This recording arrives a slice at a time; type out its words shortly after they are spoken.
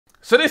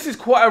So this is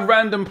quite a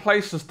random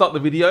place to start the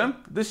video.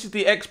 This is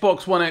the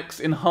Xbox One X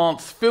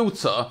Enhanced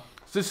filter.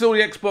 So this is all the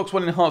Xbox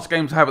One Enhanced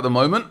games I have at the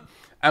moment.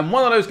 And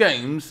one of those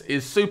games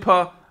is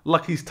Super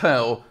Lucky's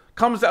Tale.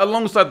 Comes out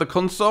alongside the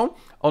console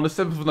on the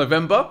 7th of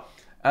November.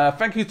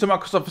 Thank you to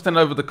Microsoft for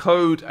sending over the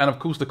code and of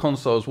course the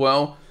console as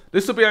well.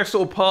 This will be a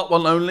sort of part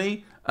one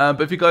only. But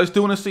if you guys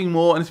do want to see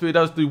more and this video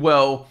does do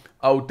well,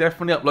 I'll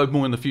definitely upload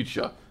more in the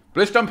future.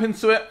 But let's jump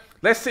into it.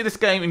 Let's see this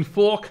game in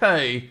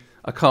 4K.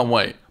 I can't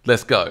wait.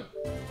 Let's go.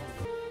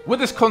 With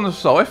this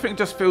console, I think it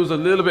just feels a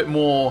little bit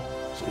more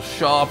sort of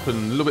sharp and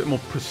a little bit more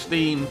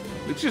pristine.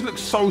 It just looks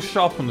so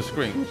sharp on the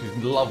screen, which is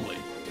lovely.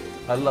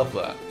 I love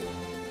that.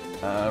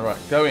 Right,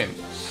 go in.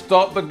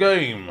 Start the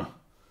game.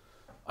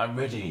 I'm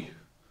ready.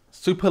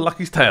 Super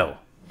Lucky's Tale.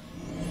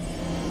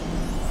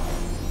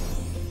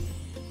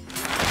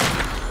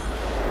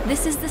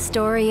 This is the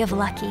story of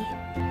Lucky,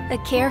 a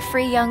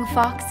carefree young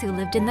fox who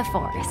lived in the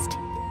forest.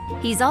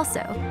 He's also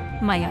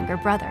my younger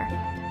brother.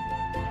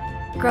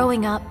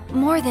 Growing up,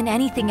 more than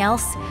anything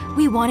else,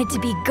 we wanted to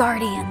be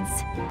guardians.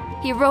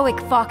 Heroic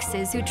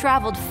foxes who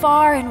traveled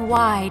far and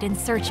wide in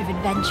search of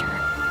adventure.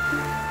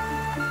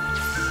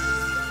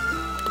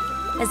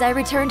 As I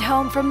returned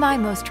home from my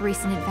most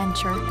recent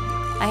adventure,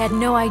 I had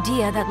no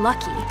idea that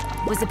Lucky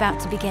was about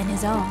to begin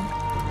his own.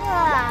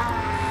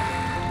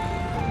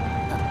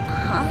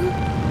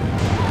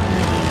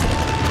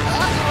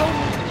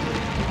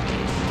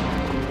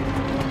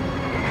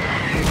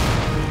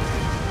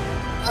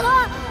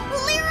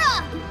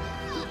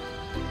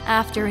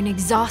 After an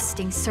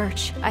exhausting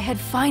search, I had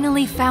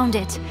finally found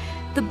it.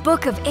 The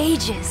Book of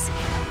Ages.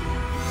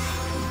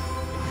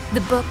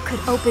 The book could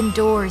open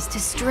doors to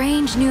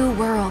strange new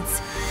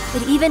worlds.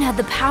 It even had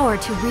the power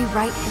to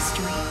rewrite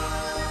history.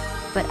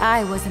 But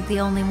I wasn't the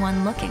only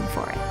one looking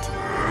for it.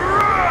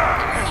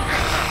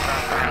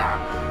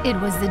 It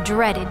was the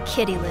dreaded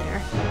Kitty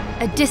Litter,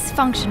 a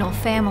dysfunctional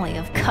family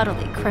of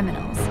cuddly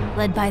criminals,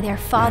 led by their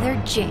father,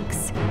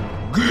 Jinx.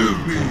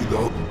 Give me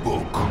the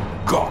book,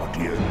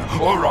 Guardian,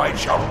 or I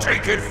shall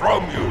take it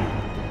from you.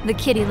 The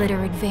Kitty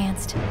Litter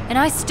advanced, and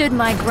I stood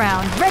my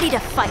ground, ready to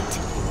fight.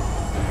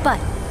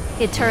 But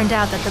it turned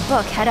out that the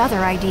book had other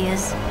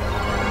ideas.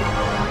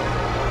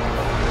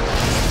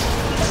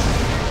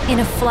 In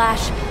a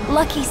flash,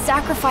 Lucky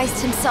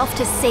sacrificed himself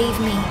to save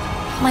me,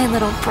 my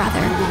little brother.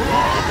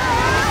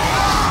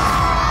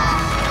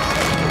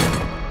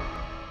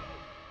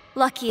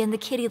 Lucky and the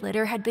Kitty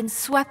Litter had been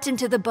swept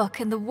into the book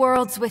and the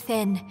worlds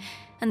within,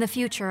 and the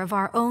future of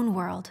our own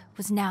world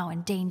was now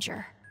in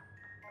danger.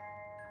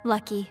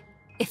 Lucky,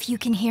 if you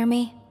can hear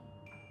me,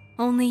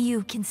 only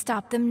you can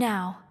stop them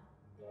now.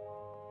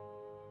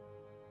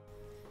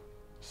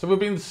 So we've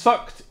been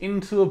sucked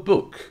into a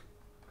book.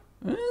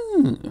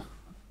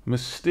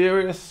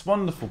 Mysterious,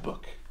 wonderful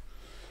book.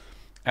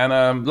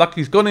 And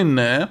Lucky's gone in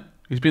there.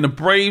 He's been a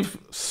brave,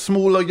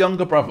 smaller,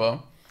 younger brother.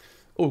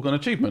 Oh, we've got an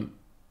achievement.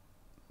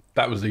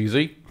 That was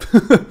easy.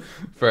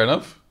 Fair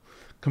enough.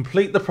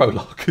 Complete the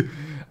prologue.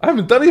 I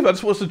haven't done it, I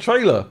just watched the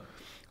trailer.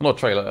 Not a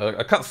trailer,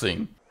 a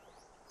cutscene.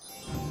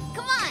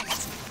 Come on!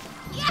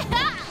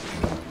 Yeah!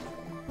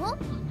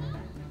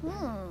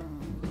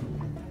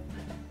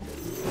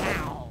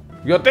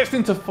 You are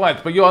destined to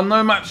fight, but you are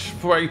no match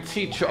for a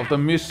teacher of the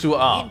Musu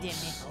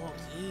arts.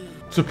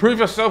 To prove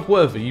yourself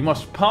worthy, you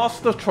must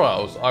pass the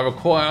trials I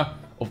require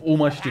of all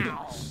my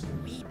students.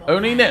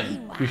 Only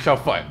then we shall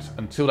fight.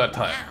 Until that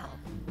time,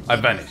 I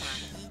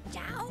vanish.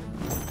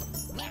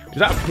 Is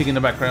that a pig in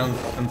the background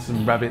and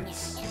some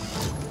rabbits?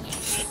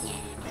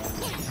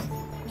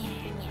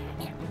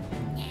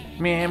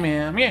 Meow,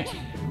 meow, meow.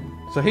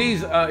 So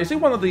he's, is he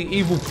one of the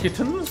evil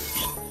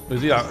kittens? Or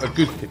is he a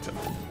good kitten?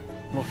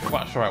 I'm not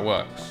quite sure how it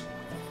works.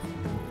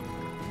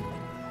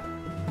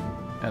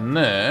 And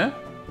there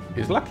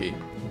is Lucky.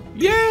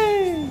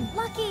 Yay!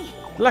 Lucky!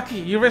 Lucky,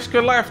 you risked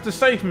your life to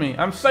save me.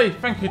 I'm safe,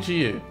 thank you to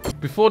you.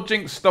 Before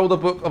Jinx stole the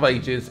Book of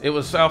Ages, it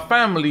was our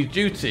family's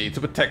duty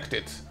to protect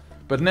it.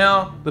 But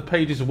now, the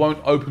pages won't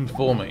open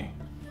for me.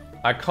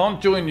 I can't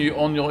join you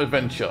on your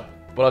adventure,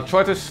 but I'll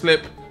try to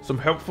slip some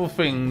helpful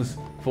things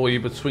for you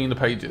between the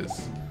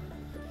pages.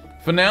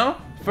 For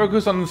now,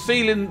 focus on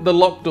sealing the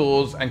locked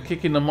doors and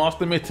kicking the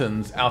Master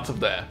Mittens out of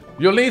there.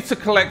 You'll need to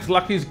collect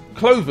Lucky's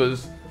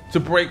clovers to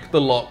break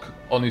the lock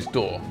on his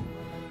door.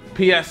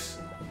 P.S.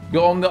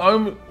 You're on your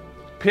own.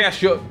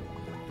 P.S. You're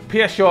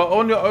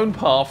on your own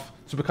path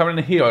to becoming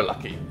a hero,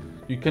 Lucky.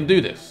 You can do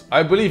this.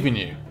 I believe in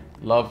you.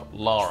 Love,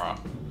 Lara.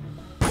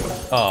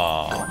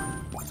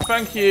 Ah,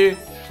 thank you.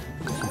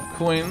 Some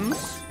coins.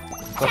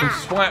 So I can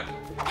swipe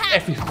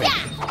everything,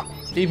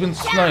 even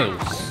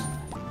snails.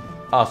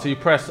 Ah, so you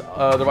press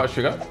the right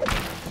trigger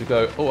to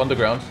go. Oh,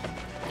 underground.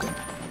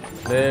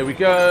 There we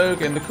go.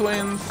 Getting the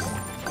coins.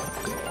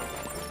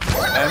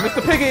 And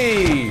Mr.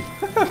 Piggy!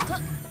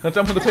 Can I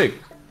jump on the pig?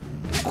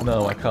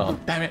 No, I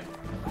can't. Damn it.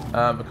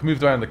 I can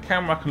move around the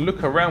camera. I can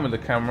look around with the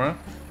camera.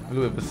 A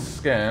little bit of a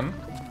scan.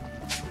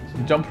 I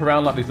can jump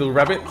around like these little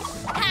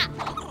rabbits.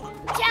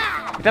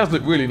 It does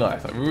look really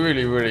nice. Like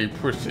really, really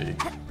pretty.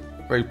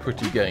 Very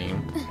pretty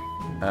game.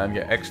 And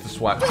yeah, X to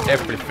swipe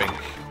everything.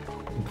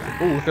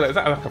 Oh, look at that. Is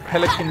that like a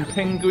pelican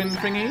penguin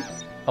thingy?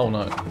 Oh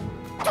no.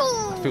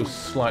 That feels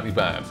slightly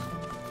bad.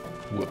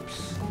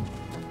 Whoops.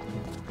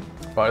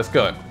 Right, let's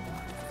go.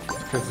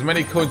 Get as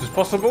many coins as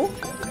possible.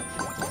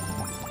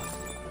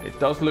 It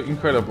does look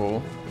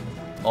incredible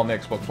on the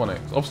Xbox One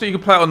X. Obviously, you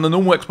can play it on the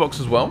normal Xbox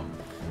as well.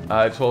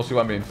 It also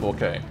won't be in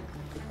 4K.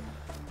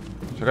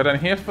 Should I go down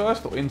here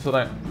first or into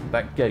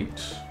that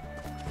gate?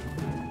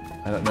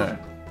 I don't know.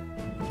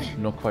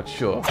 I'm not quite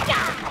sure.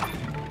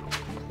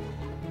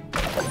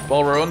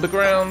 Burrow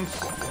underground.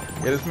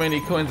 Get as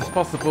many coins as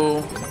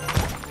possible.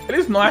 It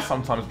is nice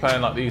sometimes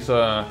playing like these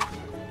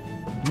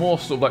more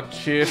sort of like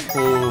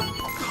cheerful,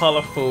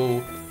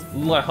 colourful,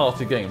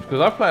 light-hearted games.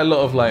 Because I play a lot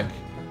of like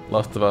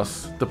Last of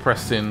Us,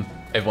 depressing,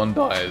 everyone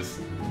dies,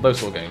 those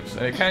sort of games.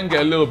 And it can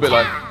get a little bit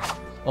like,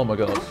 oh my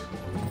god,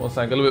 what's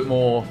saying, a little bit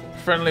more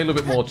friendly, a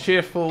little bit more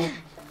cheerful.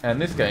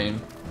 And this game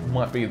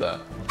might be that.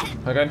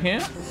 Can I go in here?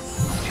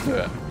 Do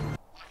it.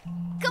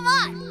 Come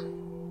on!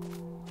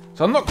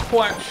 So I'm not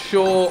quite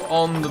sure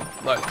on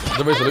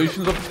the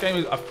resolutions of this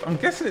game. I'm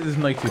guessing it is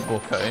native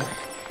 4K.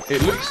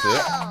 It looks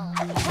it.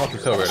 It's hard to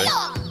tell really.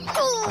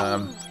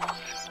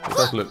 It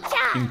does look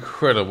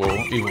incredible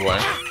either way.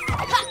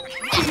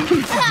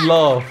 Just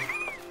laugh.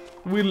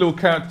 Weird little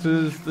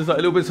characters. There's like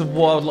little bits of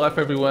wildlife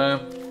everywhere.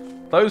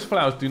 Those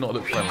flowers do not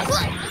look friendly.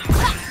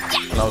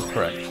 And I was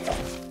correct.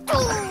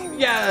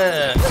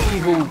 Yeah!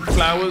 Evil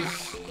flowers.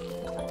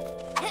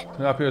 Can I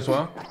go up here as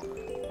well?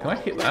 Can I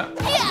hit that?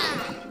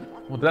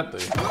 What did that do?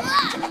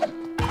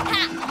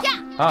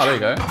 Ah, there you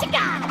go.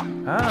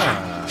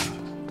 Ah,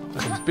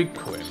 that's a big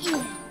coin.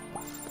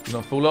 Do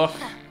not fall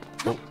off.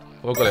 Oh,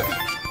 I got it.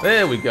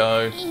 There we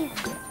go.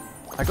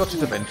 I got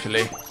it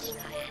eventually.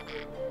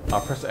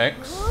 I'll press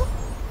X.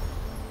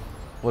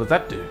 What does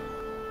that do?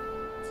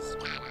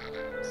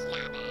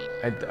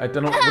 I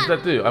don't know. What does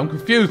that do? I'm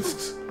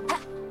confused.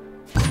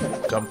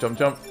 Jump, jump,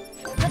 jump.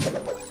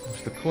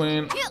 Push the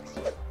coin.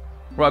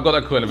 Right, I got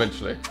that coin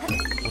eventually.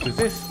 What is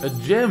this? A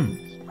gem.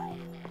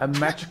 A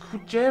magical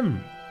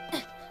gem.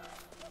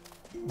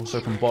 Also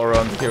can borrow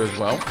under here as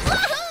well.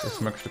 There's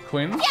some extra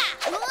coins.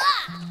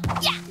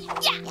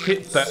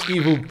 Hit that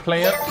evil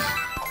player.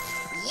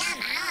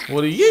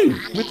 What are you?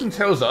 Mitten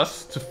tells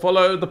us to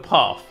follow the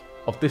path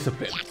of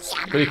discipline.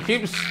 But he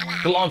keeps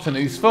glancing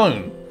at his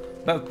phone.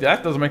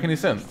 That doesn't make any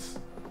sense.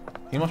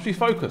 He must be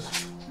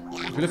focused.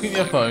 If you're looking at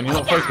your phone, you're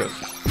not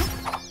focused.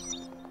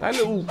 That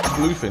little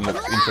blue thing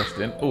looks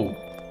interesting. Oh,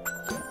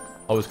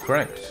 I was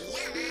correct.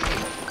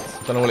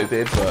 I don't know what it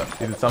did,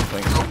 but it did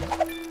something.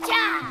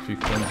 A few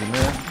coins in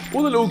there.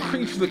 All the little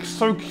creatures look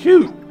so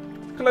cute.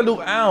 Look at that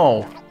little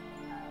owl.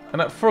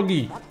 And that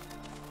froggy.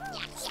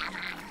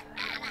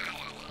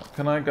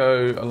 Can I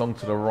go along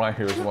to the right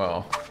here as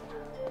well?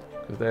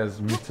 Because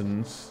there's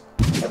Mittens.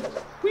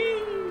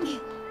 Whee!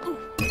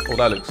 Oh,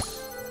 that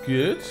looks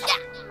good.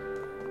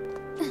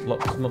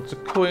 Lots and lots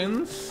of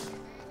coins.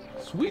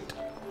 Sweet.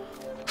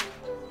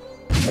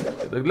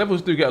 The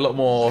levels do get a lot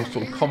more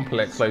sort of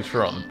complex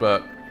later on,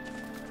 but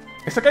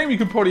it's a game you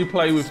can probably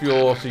play with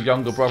your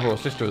younger brother or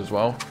sister as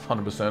well,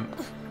 100%.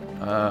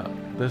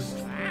 There's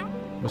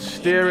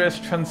mysterious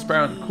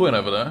transparent coin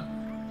over there.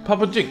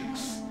 Papa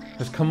Jinx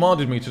has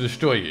commanded me to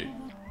destroy you.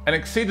 An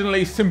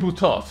exceedingly simple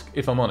task,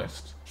 if I'm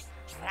honest.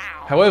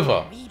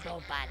 However,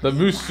 the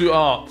Musou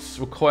Arts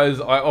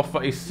requires I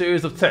offer a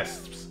series of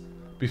tests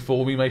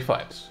before we may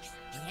fight.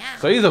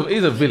 So he's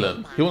a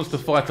villain. He wants to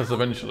fight us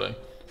eventually.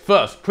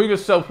 First, prove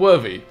yourself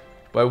worthy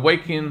by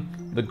waking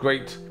the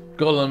great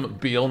golem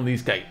beyond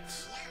these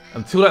gates.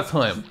 Until that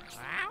time,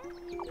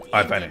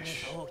 I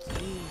vanish.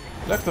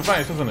 He likes to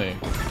vanish, doesn't he?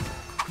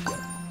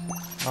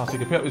 Ah, so you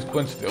can pick up these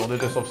coins still. They're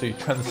just obviously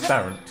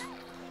transparent.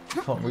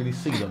 You can't really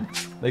see them.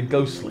 They're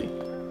ghostly.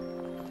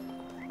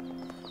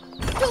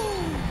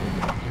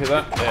 Hear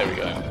that? There we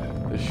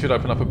go. This should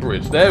open up a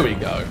bridge. There we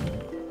go.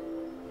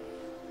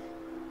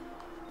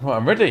 Right,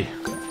 I'm ready.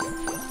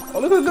 Oh,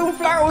 look at the little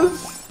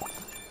flowers!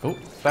 Oh,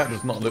 that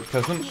does not look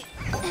pleasant.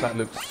 That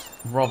looks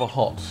rather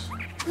hot.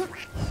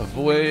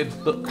 Avoid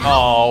the...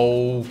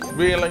 Oh,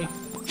 really?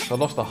 I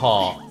lost a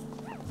heart.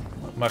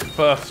 My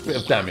first bit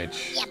of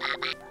damage.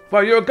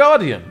 Well, you're a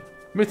guardian.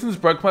 Mittens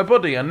broke my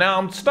body and now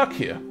I'm stuck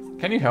here.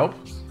 Can you help?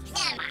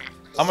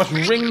 I must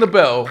ring the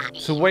bell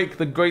to wake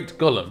the great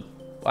golem.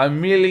 I'm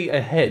merely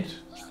a head.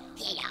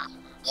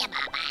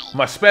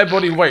 My spare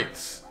body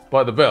waits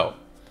by the bell.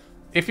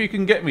 If you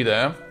can get me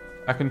there,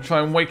 I can try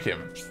and wake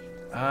him.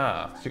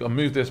 Ah, so you gotta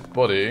move this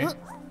body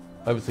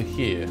over to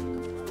here.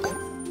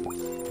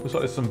 Looks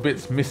like there's some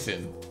bits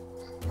missing.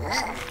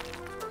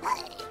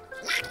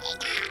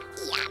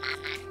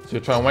 So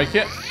you'll try and wake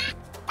it.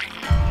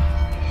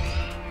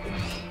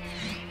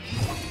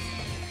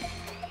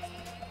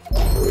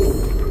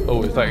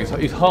 Oh, it's like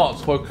his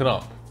heart's woken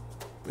up.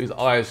 But his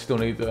eyes still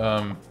need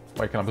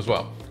waking up as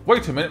well.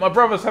 Wait a minute, my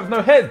brothers have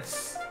no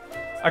heads!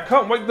 I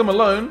can't wake them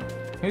alone.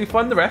 Can you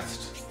find the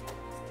rest?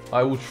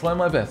 I will try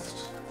my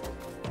best.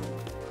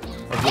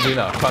 That's what we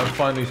know. Try and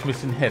find these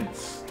missing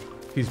heads.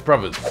 His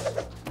brothers.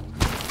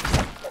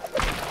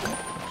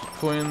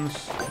 Coins.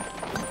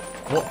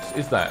 What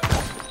is that?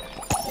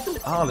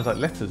 Ah, there's like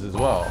letters as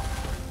well.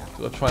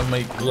 So I'll try and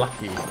make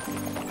lucky.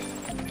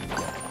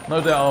 No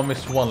doubt I'll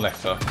miss one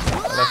letter.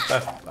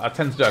 I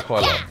tend to do that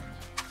quite a lot.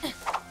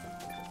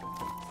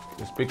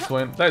 This big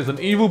coin. That is an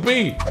evil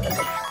bee!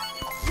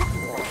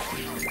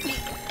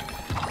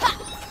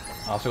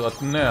 So I've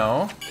got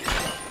now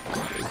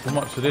as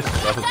much of this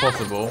stuff as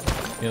possible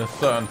in a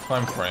certain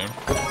time frame.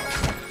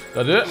 Did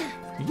I do it?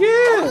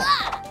 Yeah!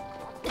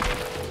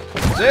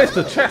 There's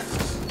the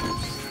chest!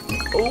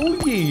 Oh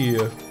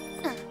yeah!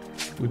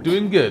 We're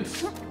doing good.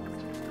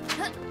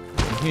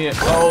 And here,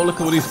 oh look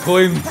at all these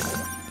coins!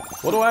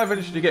 What do I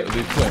eventually get with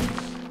these coins?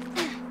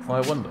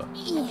 I wonder.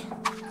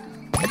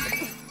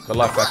 Got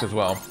life back as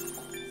well.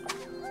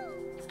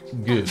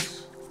 Good.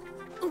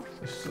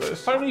 There's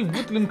so many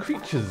woodland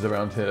creatures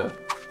around here.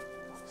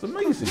 It's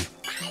amazing.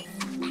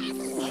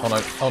 Oh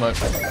no, oh no.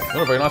 You're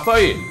not very nice, are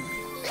you?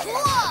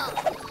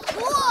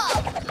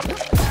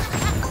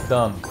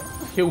 Done.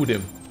 Killed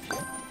him.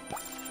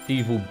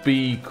 Evil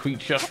bee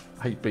creature.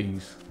 I hate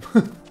bees.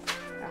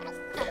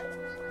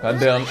 And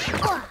down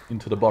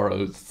into the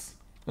burrows.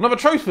 Another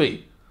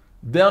trophy!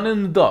 Down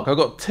in the dark. I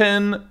got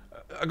 10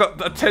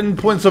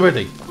 points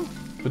already.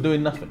 For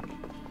doing nothing.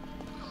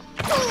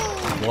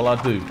 While I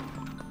do.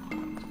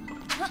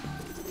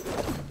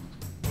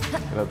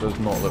 That does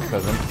not look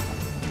pleasant.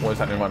 What is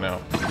happening right now?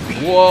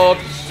 What?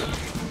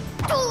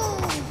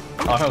 Oh,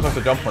 I think I was supposed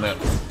to jump on it.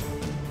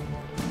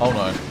 Oh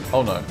no.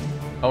 Oh no.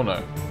 Oh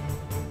no.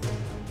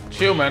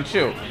 Chill, man,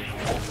 chill.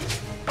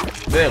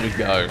 There we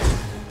go.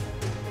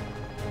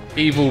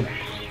 Evil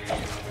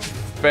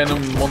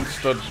venom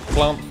monster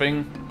plant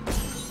thing.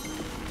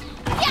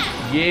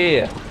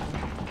 Yeah.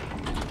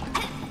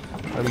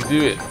 How do we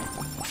do it?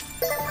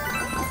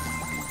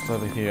 It's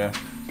over here.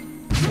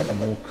 Some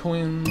more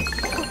coins.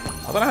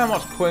 I don't know how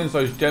much coins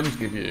those gems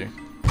give you.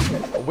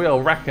 But we are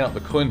racking up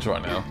the coins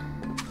right now.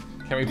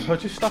 Can we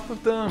purchase stuff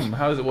with them?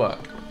 How does it work?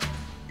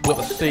 We've got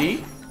the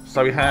C.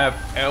 So we have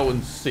L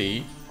and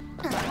C.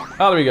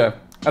 Oh, there we go.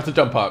 That's a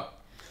jump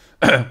up.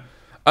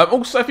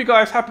 Also, if you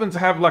guys happen to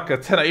have like a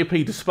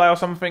 1080p display or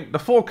something, the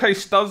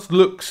 4K does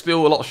look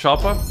still a lot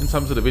sharper in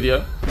terms of the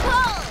video.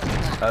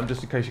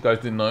 Just in case you guys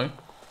didn't know.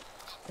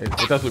 It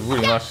does look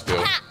really nice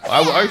still.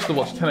 I used to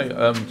watch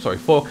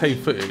 4K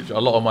footage, a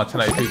lot on my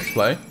 1080p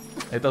display.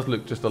 It does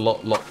look just a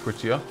lot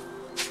prettier.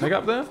 Can I get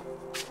up there?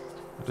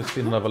 I've just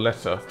seen another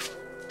letter.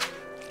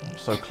 I'm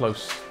so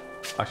close.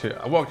 Actually,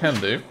 what I can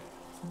do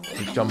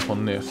is jump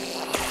on this.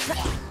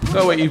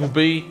 Go away, evil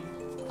bee.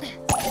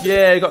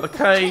 Yeah, got the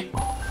K.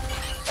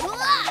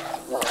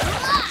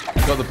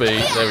 Got the B.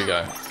 There we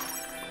go.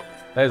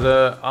 There's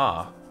a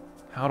R.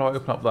 How do I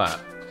open up that?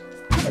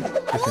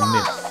 Just in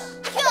this.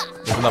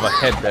 There's another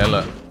head there,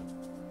 look.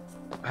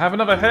 I have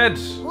another head!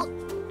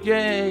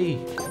 Yay!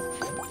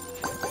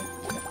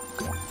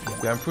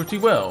 Going pretty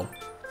well.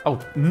 Oh,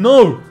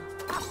 no!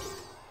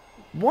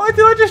 Why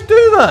did I just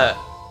do that?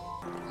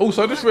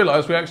 Also, I just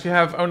realised we actually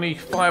have only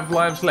 5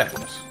 lives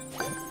left.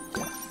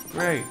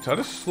 Great. I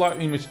just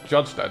slightly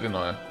misjudged that, didn't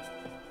I?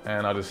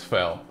 And I just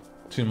fell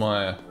to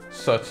my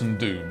certain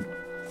doom.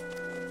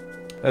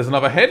 There's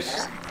another head.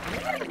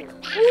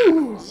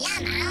 Ooh.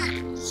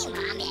 So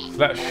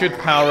that should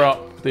power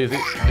up the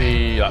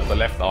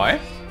left eye.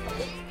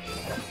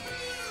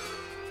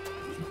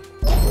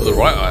 Or the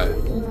right eye.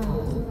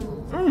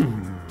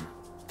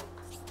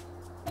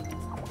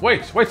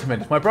 Wait a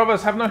minute. My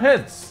brothers have no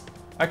heads.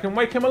 I can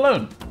wake him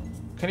alone.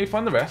 Can you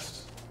find the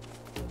rest?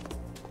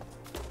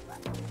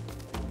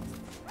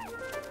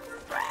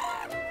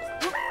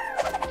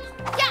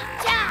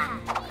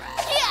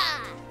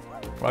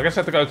 Well, I guess I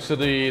have to go to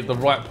the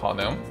right part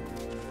now.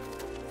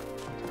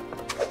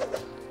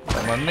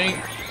 Don't mind me.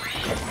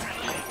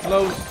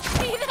 Lows.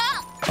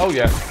 Oh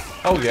yeah.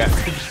 Oh yeah.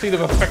 Did you see the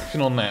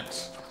reflection on that?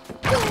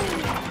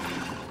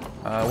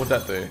 What'd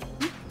that do?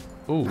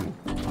 Ooh.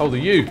 Oh, the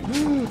U.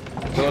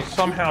 So I'll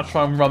somehow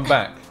try and run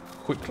back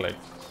quickly.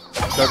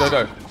 Go, go,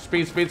 go.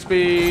 Speed, speed,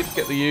 speed.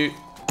 Get the U.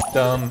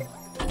 Done.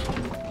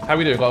 How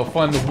we do? I'll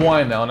find the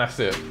Y now and that's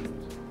it.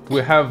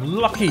 We have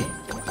Lucky.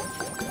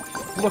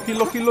 Lucky,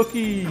 lucky,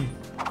 lucky.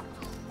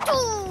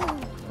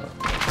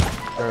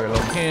 Very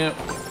long here.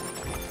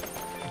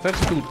 Is that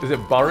called, is it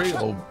Burry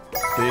or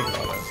Big? I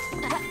don't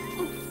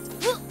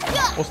know.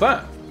 What's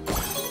that?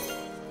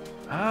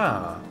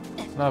 Ah.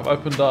 So now I've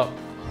opened up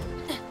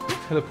the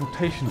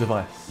teleportation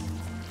device.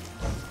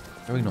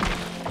 Very nice.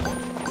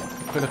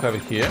 Quick look over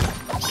here.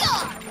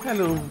 That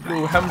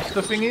little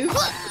hamster thing is.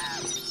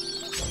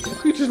 The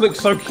creatures look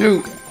so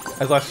cute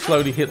as I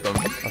slowly hit them.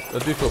 I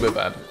do feel a bit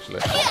bad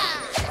actually.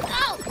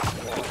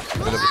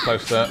 A little bit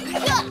closer.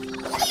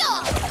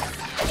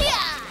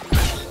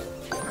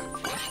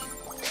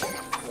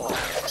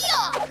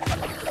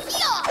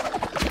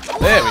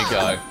 There we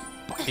go.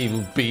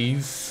 Evil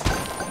bees.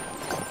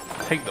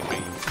 I hate the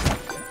bees.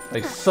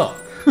 They suck.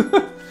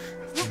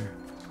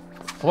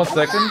 1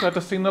 second, I've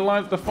just seen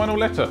the final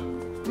letter.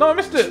 No, I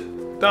missed it.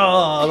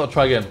 Ah, I've got to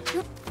try again.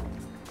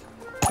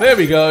 There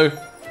we go.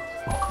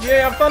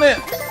 Yeah, I've done it.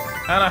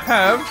 And I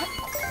have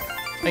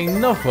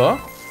another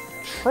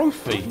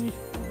trophy.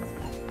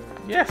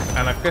 Yes,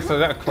 and I guess there's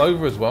that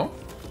clover as well.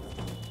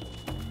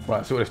 Right,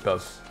 let's see what this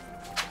does.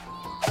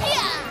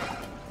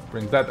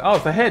 Brings that. Oh,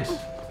 it's the head.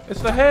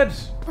 It's the head.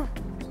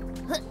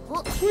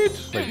 Sweet.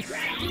 Please.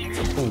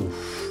 Ooh.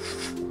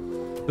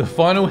 The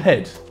final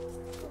head.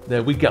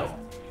 There we go.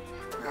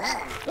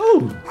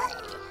 Ooh.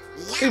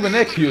 Even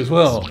they're cute as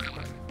well.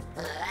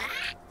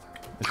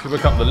 Let's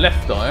pick up the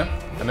left eye,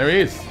 and there he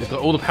is. He's got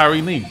all the power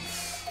he needs.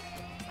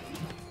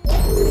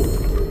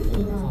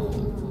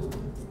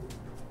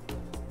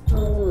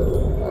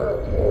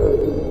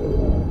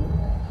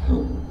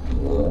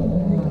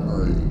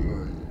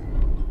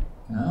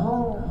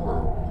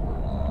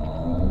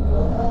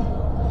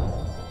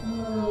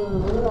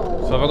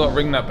 So have I got to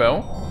ring that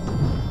bell?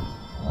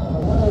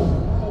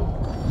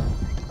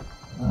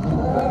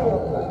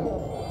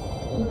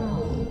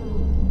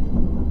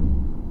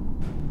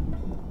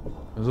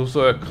 There's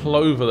also a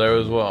clover there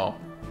as well.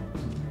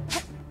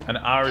 An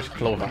Irish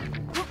clover.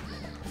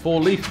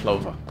 4-leaf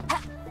clover.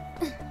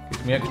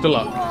 Gives me extra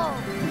luck.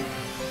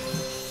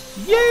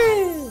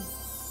 Yeah!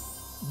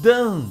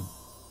 Done!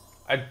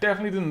 I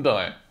definitely didn't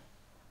die.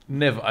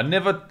 Never. I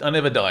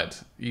never died.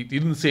 You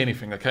didn't see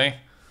anything, okay?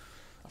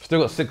 I've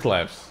still got 6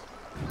 lives.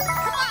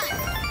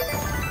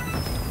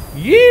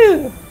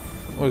 Yeah!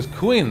 Oh, it's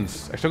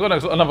queens. Actually,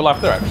 I've got another life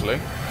there, actually.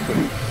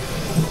 Sweet.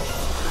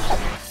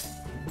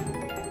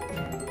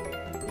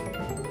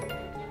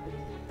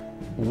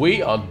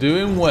 We are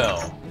doing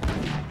well.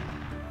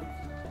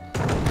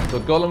 The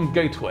Golem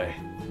Gateway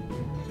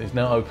is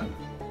now open.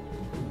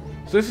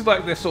 So this is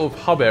like this sort of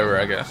hub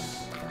area, I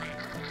guess,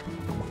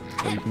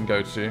 that you can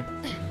go to.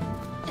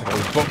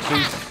 Those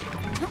boxes.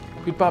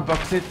 Goodbye,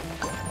 boxes.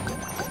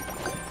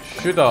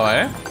 Should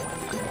I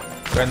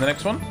go in the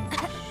next one?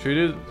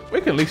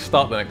 We can at least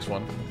start the next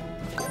one.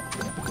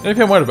 The only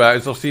thing I'm worried about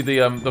is obviously the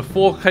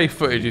 4K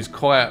footage is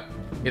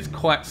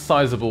quite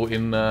sizable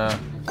in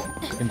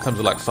terms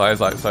of like size,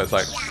 so it's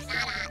like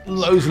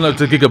loads and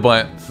loads of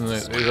gigabytes, and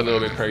it is a little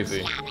bit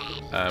crazy.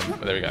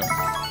 But there we go.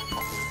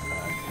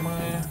 Can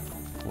I?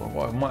 Well,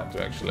 what I might do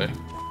actually,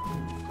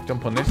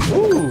 jump on this.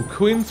 Ooh,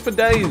 queens for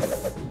days.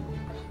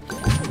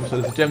 So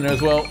there's a gem there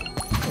as well.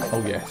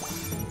 Oh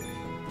yes.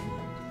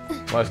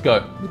 Right, let's go.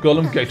 The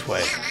Golem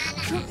Gateway.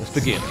 Let's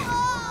begin.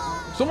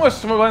 It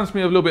almost reminds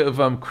me of a little bit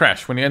of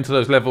Crash when you enter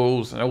those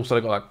levels, and also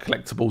they've got like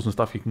collectibles and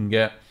stuff you can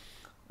get.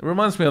 It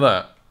reminds me of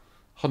that.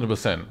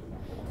 100%.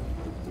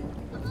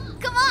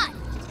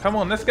 Come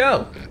on, let's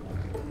go.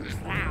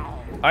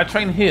 I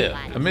train here,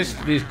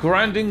 amidst these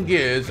grinding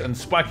gears and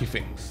spiky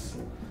things.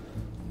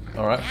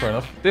 Alright, fair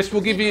enough. This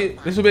will be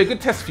a good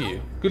test for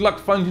you. Good luck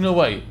finding your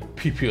way,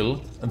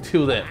 pupil.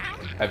 Until then,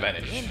 I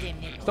vanish.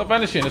 Stop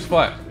vanishing, let's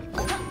fight.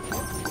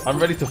 I'm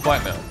ready to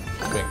fight now.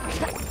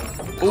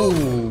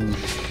 Oh,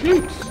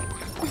 shoot.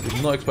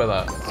 Did not expect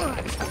that.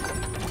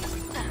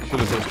 Should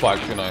have put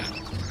spikes, you know.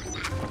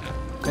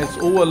 It's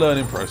all a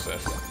learning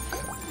process.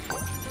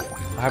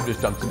 I have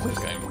just jumped into this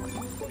game.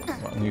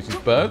 Right, I'm using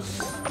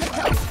birds.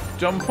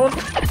 Jump on.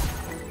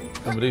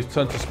 Some of these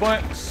turn to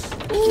spikes.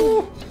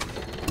 Ooh.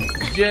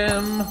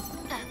 Gem.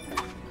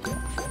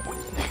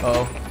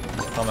 Oh,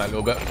 calm that a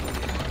little bit.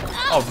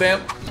 Oh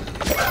damn!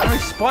 How many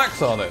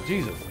spikes are there?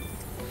 Jesus.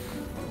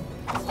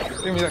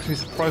 This game is actually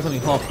surprisingly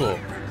hardcore.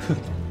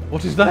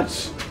 What is that?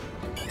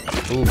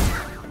 Ooh.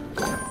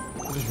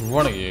 I'll just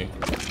run at you.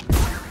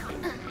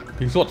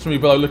 He's watching me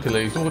below, look at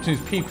it. He's watching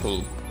his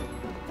people.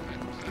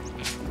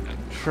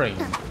 Train.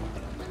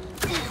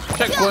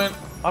 Checkpoint!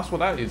 That's what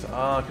that is.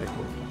 Ah, okay,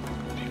 cool.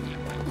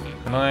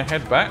 Can I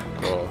head back?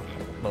 Or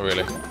not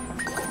really?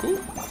 Cool.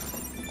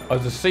 Oh,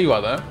 there's a C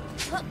right there.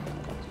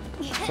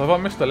 So have I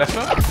missed the letter?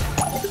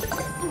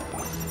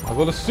 I've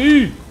got a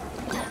C!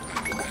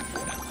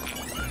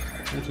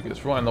 Water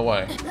gets right in the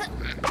way.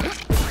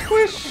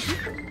 Squish!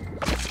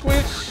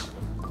 Squish!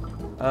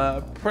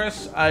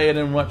 Press A and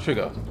then right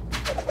trigger.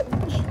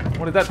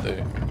 What did that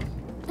do?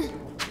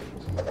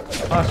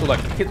 I sort of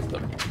like hit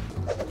them.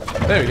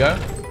 There we go.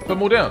 Put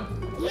them all down.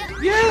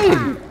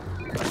 Yay!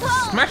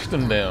 Smash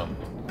them down.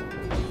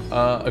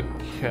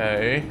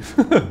 Okay.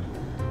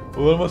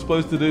 What am I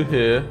supposed to do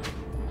here?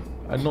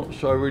 I'm not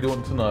sure I really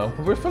want to know.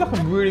 I feel like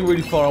I'm really,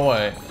 really far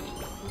away.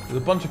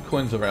 There's a bunch of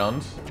coins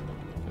around.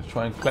 Let's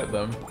try and collect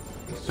them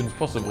as soon as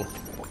possible.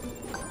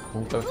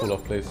 Oh, don't fall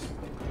off, please.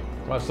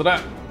 Right, so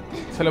that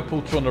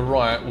teleporter on the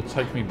right will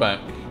take me back.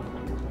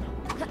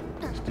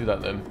 Let's do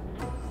that then.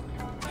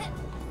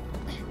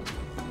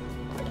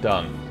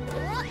 Done.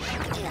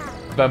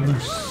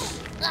 Vamoose.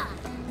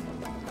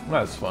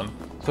 That's fun.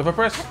 So if I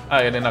press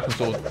A and then I can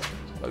sort of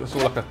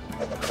like a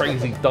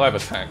crazy dive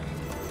attack.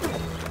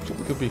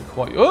 It could be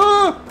quite.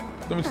 Oh!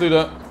 Don't mean to do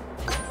that.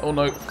 Oh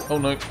no! Oh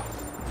no!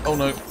 Oh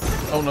no!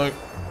 Oh no!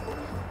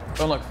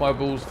 Don't like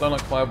fireballs. Don't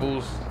like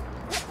fireballs.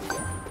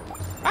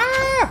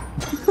 Ah!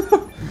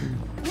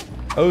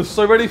 I was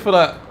so ready for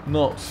that.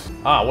 Not.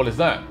 Ah, what is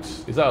that?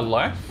 Is that a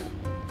life?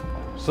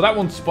 So that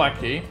one's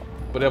spiky,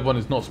 but the other one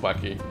is not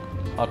spiky.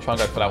 I'll try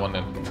and go for that one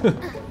then.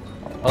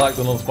 I like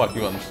the non-spiky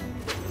ones.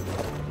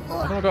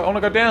 I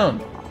wanna go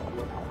down.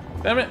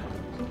 Damn it.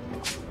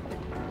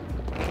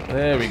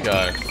 There we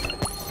go.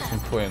 some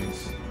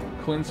coins.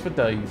 Coins for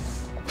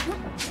days.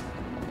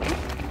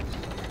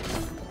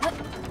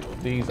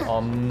 These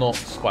are not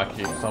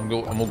spiky, so I'm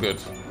all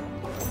good.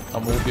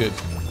 I'm all good.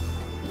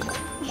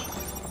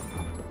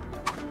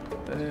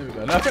 There we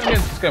go. Now I think I'm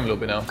getting to this game a little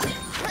bit now.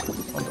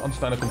 I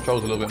understand the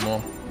controls a little bit more.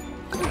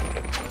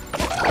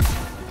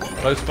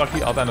 Hello,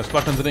 Spucky. Oh, damn, there's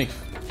Spuck underneath.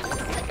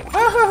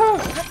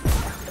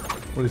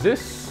 What is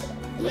this?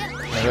 Can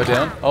I go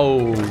down?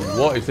 Oh,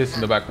 what is this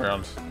in the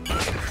background?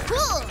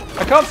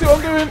 I can't see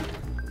what I'm doing.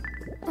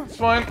 It's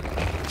fine.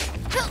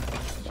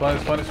 It's fine,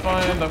 it's fine, it's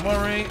fine. Don't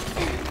worry.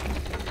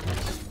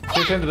 Is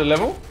it the end of the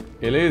level?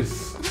 It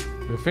is.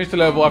 We've finished the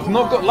level. I've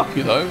not got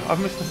lucky, though. I've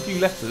missed a few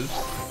letters.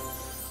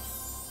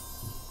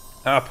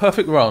 Our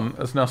perfect run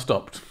has now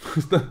stopped.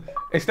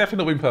 It's definitely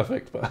not been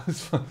perfect, but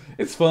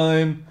it's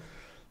fine.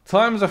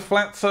 Time is a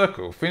flat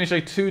circle. Finish a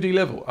 2D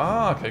level.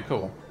 Ah, okay,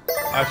 cool.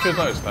 I should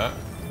have noticed that.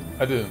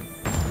 I didn't.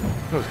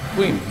 It was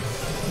Queens.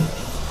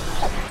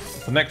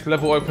 The next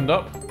level opened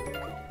up.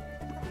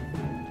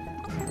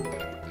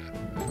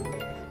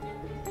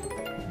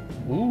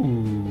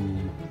 Ooh.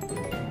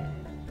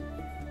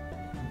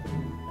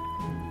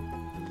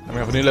 And we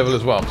have a new level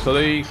as well. So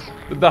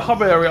the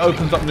hub area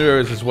opens up new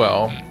areas as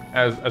well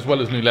as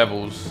new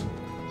levels,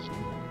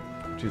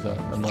 which is a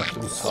nice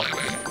little touch.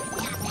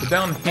 So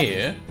down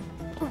here,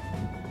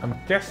 I'm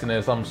guessing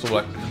there's some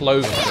sort of like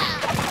clover thing.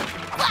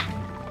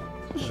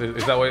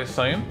 Is that what it's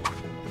saying? I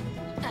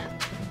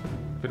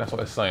think that's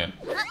what it's saying.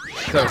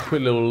 Let's have a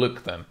quick little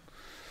look then.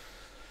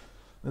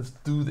 Let's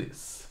do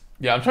this.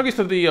 Yeah, I'm trying to get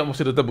used to the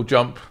obviously the double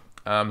jump.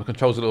 The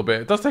controls a little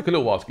bit. It does take a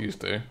little while to get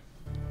used to.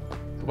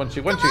 But once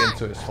you're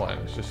into it, it's fine.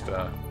 It's just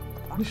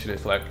initially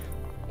it's like,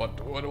 what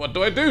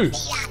do I do?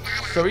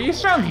 So you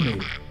found me.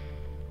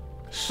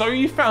 So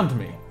you found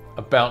me.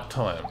 About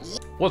time.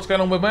 What's going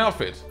on with my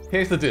outfit?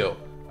 Here's the deal.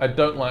 I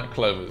don't like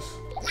clovers.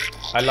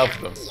 I love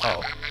them.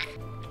 Oh.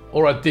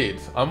 Or I did.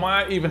 I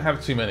might even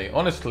have too many.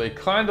 Honestly,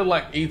 kind of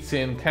like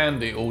eating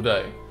candy all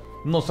day.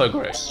 Not so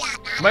great.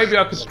 Maybe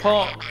I could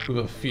part with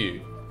a few.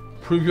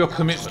 Prove your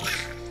commitment.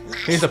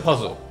 Here's a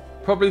puzzle.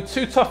 Probably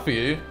too tough for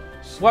you.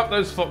 Swap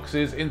those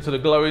foxes into the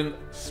glowing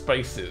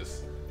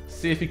spaces.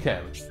 See if you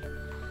can.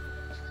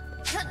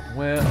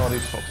 Where are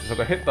these foxes? I've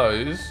got to hit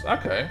those.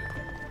 Okay.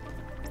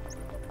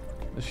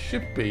 This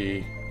should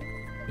be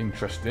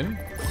interesting.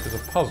 There's a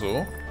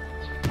puzzle.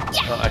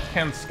 I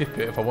can skip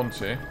it if I want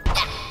to.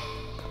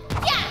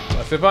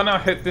 So if I now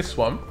hit this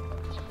one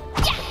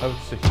over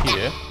to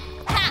here,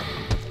 I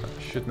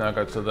should now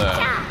go to there.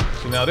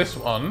 So now this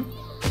one,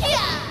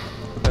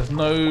 there's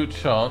no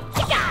chance.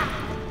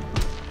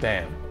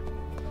 Damn.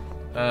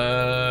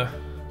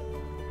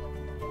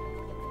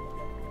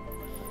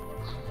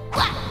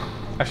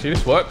 Actually,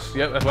 this works.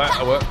 Yep, that's right.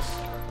 That works.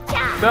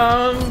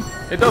 Done.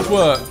 It does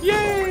work.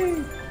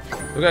 Yay!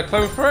 We got a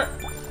clover for it?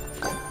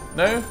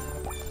 No?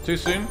 Too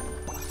soon?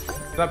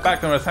 Is that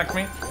bat gonna attack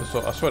me? I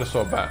swear I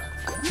saw a bat.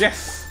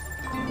 Yes!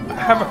 I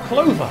have a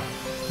clover!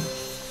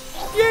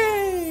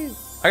 Yay!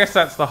 I guess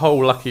that's the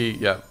whole lucky...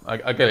 Yeah,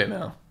 I get it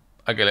now.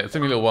 I get it. It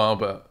took me a little while,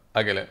 but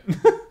I get it.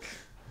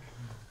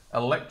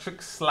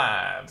 Electric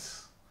slide.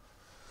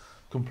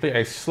 Complete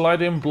a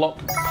sliding block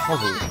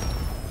puzzle.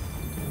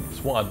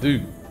 That's what I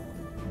do.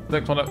 The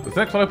next one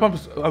open up.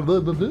 So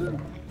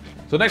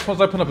the next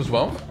one's open up as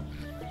well.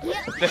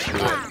 Let's do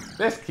it.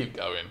 Let's keep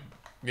going.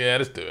 Yeah,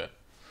 let's do it.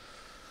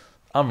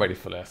 I'm ready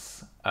for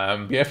this.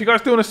 Yeah, if you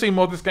guys do want to see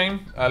more of this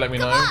game, let me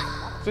know.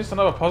 Is this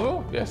another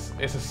puzzle? Yes,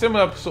 it's a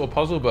similar sort of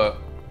puzzle, but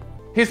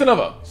here's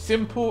another.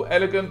 Simple,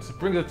 elegant,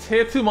 brings a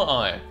tear to my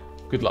eye.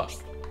 Good luck.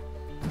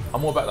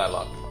 I'm all about that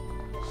luck.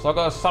 So I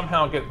gotta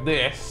somehow get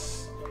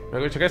this,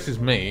 which I guess is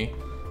me,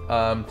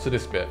 to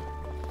this bit.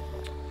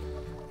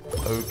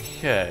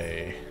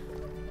 Okay.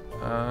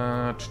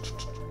 So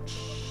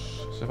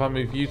if I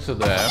move you to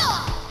there,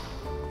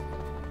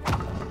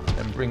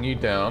 and bring you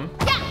down,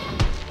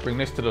 bring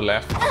this to the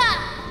left,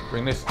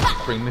 bring this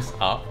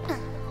up,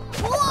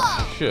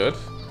 should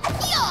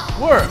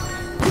work.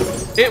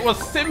 It was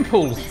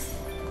simple.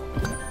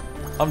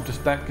 I'm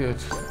just that good.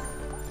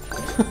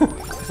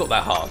 It's not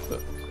that hard,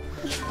 but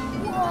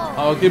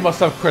I'll give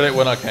myself credit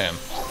when I can.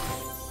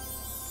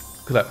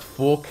 Look at that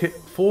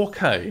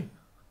 4K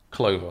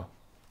clover.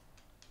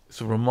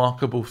 It's a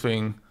remarkable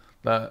thing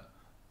that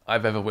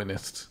I've ever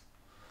witnessed.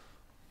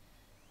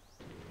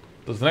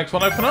 Does the next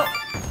one open up?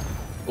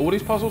 All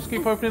these puzzles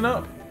keep opening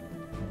up?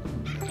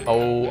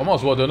 Oh, I might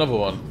as well do another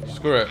one.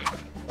 Screw it.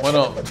 Why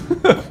not?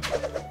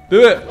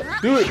 Do it!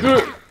 Do it! Do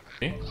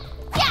it!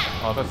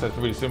 Oh, that says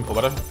really simple,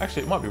 but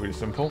actually it might be really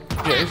simple.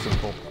 Yeah, it is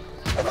simple.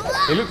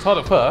 It looks hard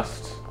at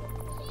first,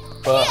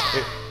 but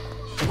it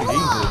should be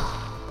easy.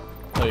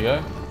 There you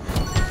go.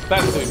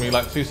 That took me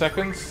like 2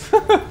 seconds.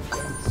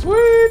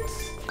 Sweet!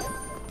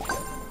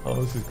 Oh,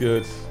 this is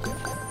good.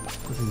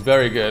 This is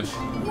very good.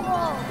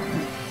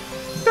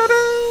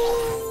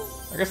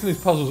 I guess these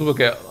puzzles will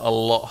get a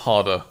lot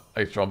harder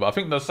later on, but I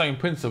think the same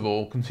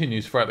principle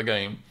continues throughout the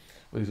game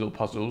with these little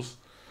puzzles.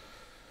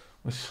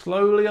 We're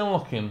slowly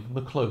unlocking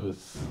the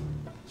clovers.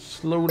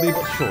 Slowly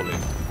but surely.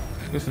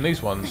 Listen,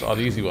 these ones are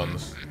the easy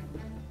ones.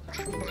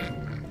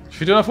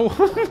 Should we do another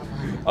one?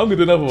 I'm gonna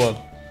do another one.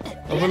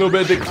 I'm a little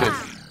bit addicted.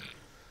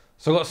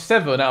 So I got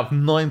 7 out of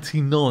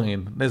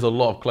 99. There's a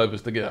lot of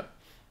clovers to get.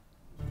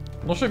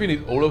 I'm not sure if you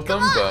need all of them,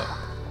 but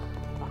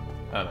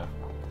I don't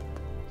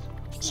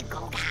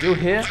know. Still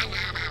here.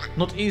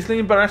 Not easily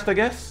embarrassed, I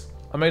guess.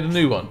 I made a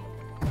new one.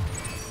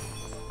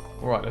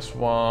 Alright, this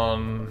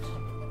one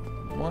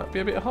might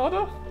be a bit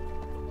harder.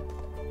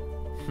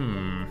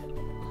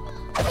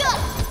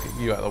 Let's get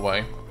you out of the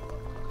way.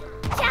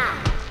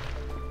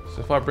 So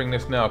if I bring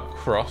this now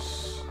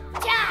across,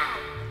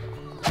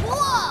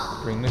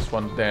 bring this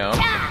one down,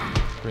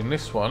 bring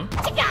this one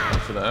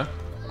onto there.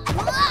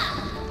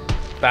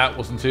 That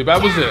wasn't too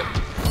bad, was it?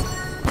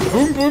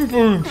 Boom, boom,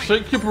 boom.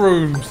 Shake your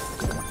brooms.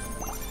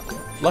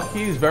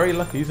 Lucky is very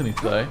lucky, isn't he,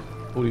 today?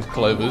 All these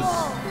clovers.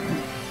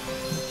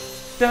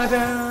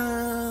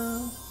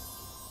 Da-da!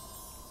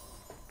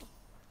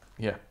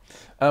 Yeah.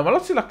 I'd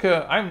love to see like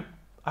a...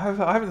 I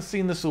haven't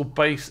seen the sort of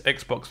base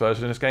Xbox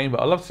version of this game, but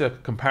I'd love to see a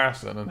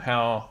comparison and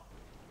how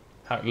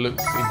it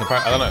looks in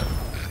comparison. I don't know.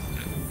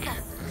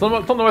 It's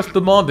not the most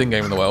demanding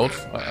game in the world.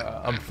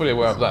 I'm fully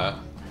aware of that.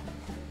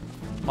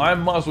 I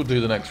might as well do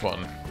the next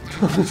one.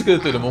 I'm just going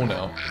to do them all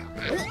now.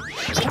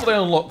 They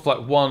unlocked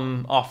like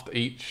one after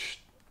each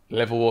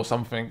level or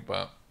something,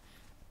 but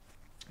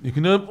you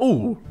can do them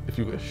all if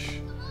you wish.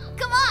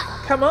 Come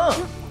on! Come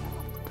on!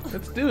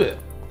 Let's do it.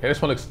 Okay,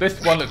 this one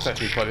looks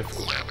actually quite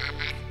difficult now.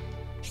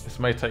 This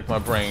may take my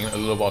brain a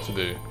little while to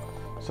do.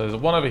 So there's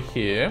one over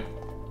here.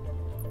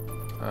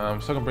 So I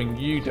can bring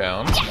you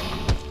down.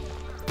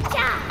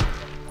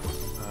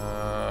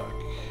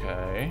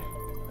 Okay.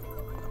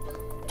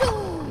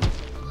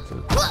 So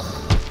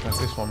there's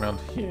this one around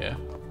here.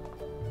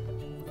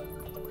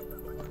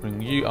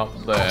 Bring you up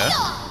there.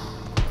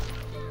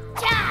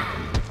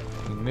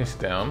 Bring this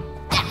down.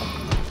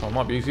 So it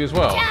might be easy as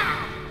well.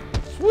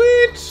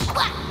 Sweet!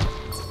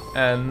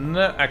 And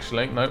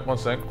actually, no, one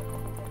sec.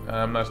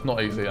 That's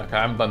not easy. Okay,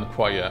 I haven't done it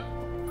quite yet.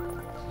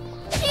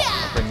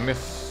 Bring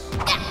this.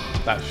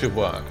 That should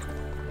work.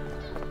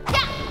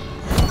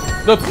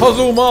 The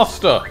Puzzle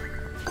Master!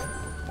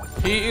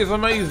 He is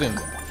amazing.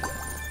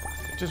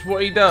 Just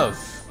what he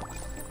does.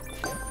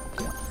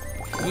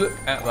 Look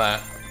at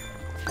that.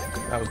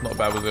 That was not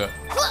bad, was it?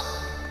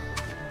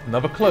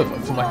 Another clover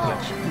to my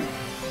collection.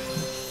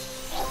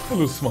 A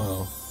little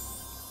smile.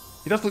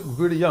 He does look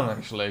really young,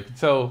 actually. You can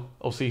tell,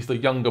 obviously, he's the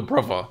younger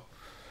brother.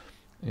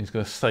 And he's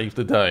going to save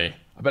the day.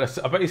 I bet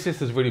his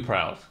sister's really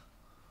proud.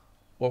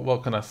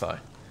 What can I say?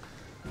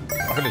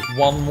 I think there's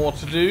one more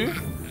to do.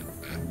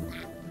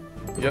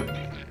 Yep.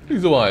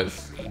 Who's the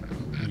eyes?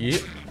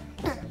 Yep.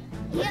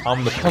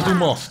 I'm the Puzzle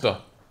Master.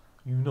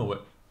 You know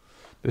it.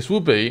 This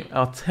will be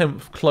our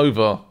 10th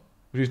clover.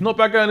 Which is not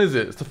bad going, is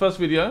it? It's the first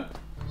video.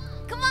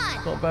 Come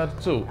on! Not bad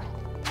at all.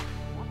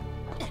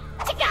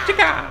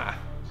 Chicka!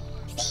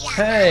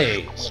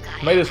 Hey!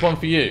 Made this one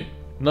for you.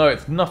 No,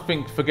 it's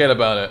nothing. Forget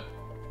about it.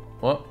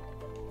 What?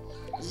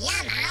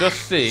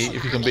 Just see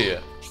if you can beat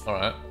it.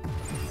 Alright.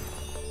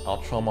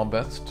 I'll try my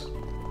best.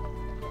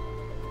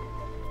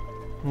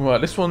 Right,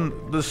 this one,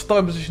 the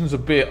starting position's a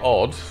bit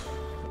odd.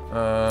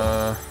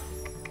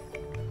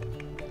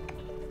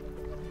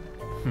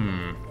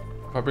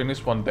 If I bring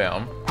this one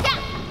down,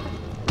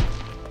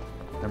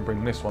 and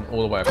bring this one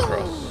all the way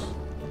across.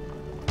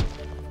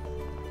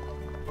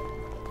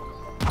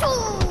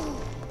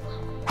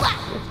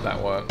 If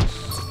that works.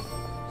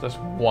 So that's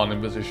one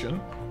in position.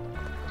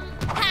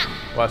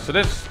 Right, so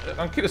this,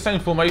 I'll keep the same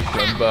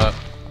formation, but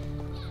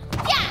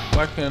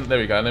I can, there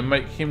we go, and then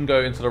make him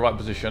go into the right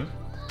position.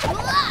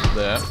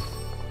 There.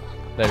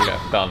 There we go,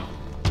 done.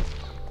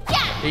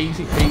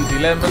 Easy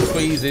peasy lemon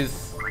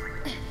squeezes.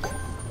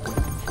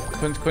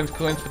 Coins, coins,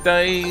 coins for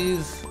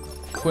days.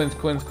 Coins,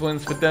 coins,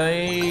 coins for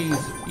days.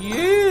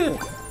 Yeah! I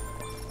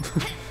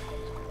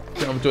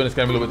think I'm enjoying this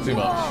game a little bit too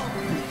much.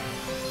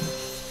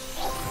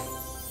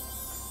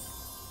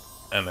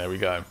 And there we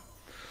go.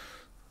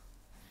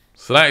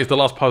 So that is the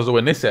last puzzle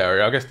in this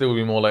area. I guess there will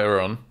be more later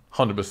on.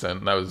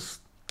 100%. That was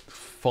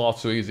far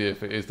too easy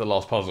if it is the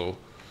last puzzle.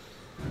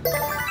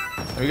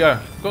 There we go.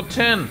 Got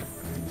 10.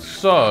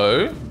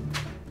 So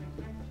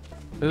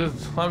there's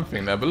a time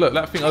thing there, but look,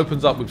 that thing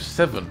opens up with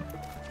 7.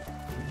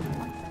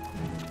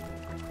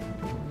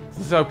 Does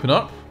this open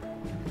up?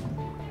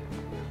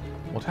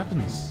 What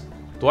happens?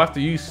 Do I have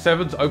to use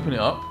 7 to open it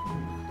up?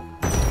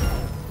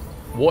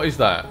 What is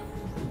that?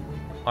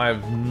 I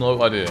have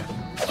no idea.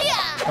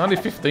 Only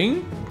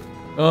 15?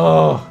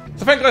 Oh.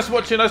 So thank you guys for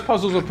watching. Those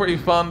puzzles were pretty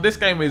fun. This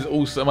game is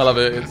awesome. I love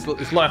it.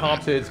 It's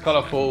light-hearted. It's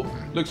colourful.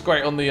 Looks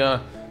great on the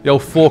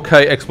old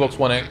 4K Xbox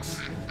One X.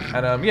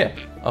 And yeah,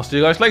 I'll see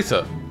you guys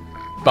later.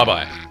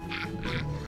 Bye-bye.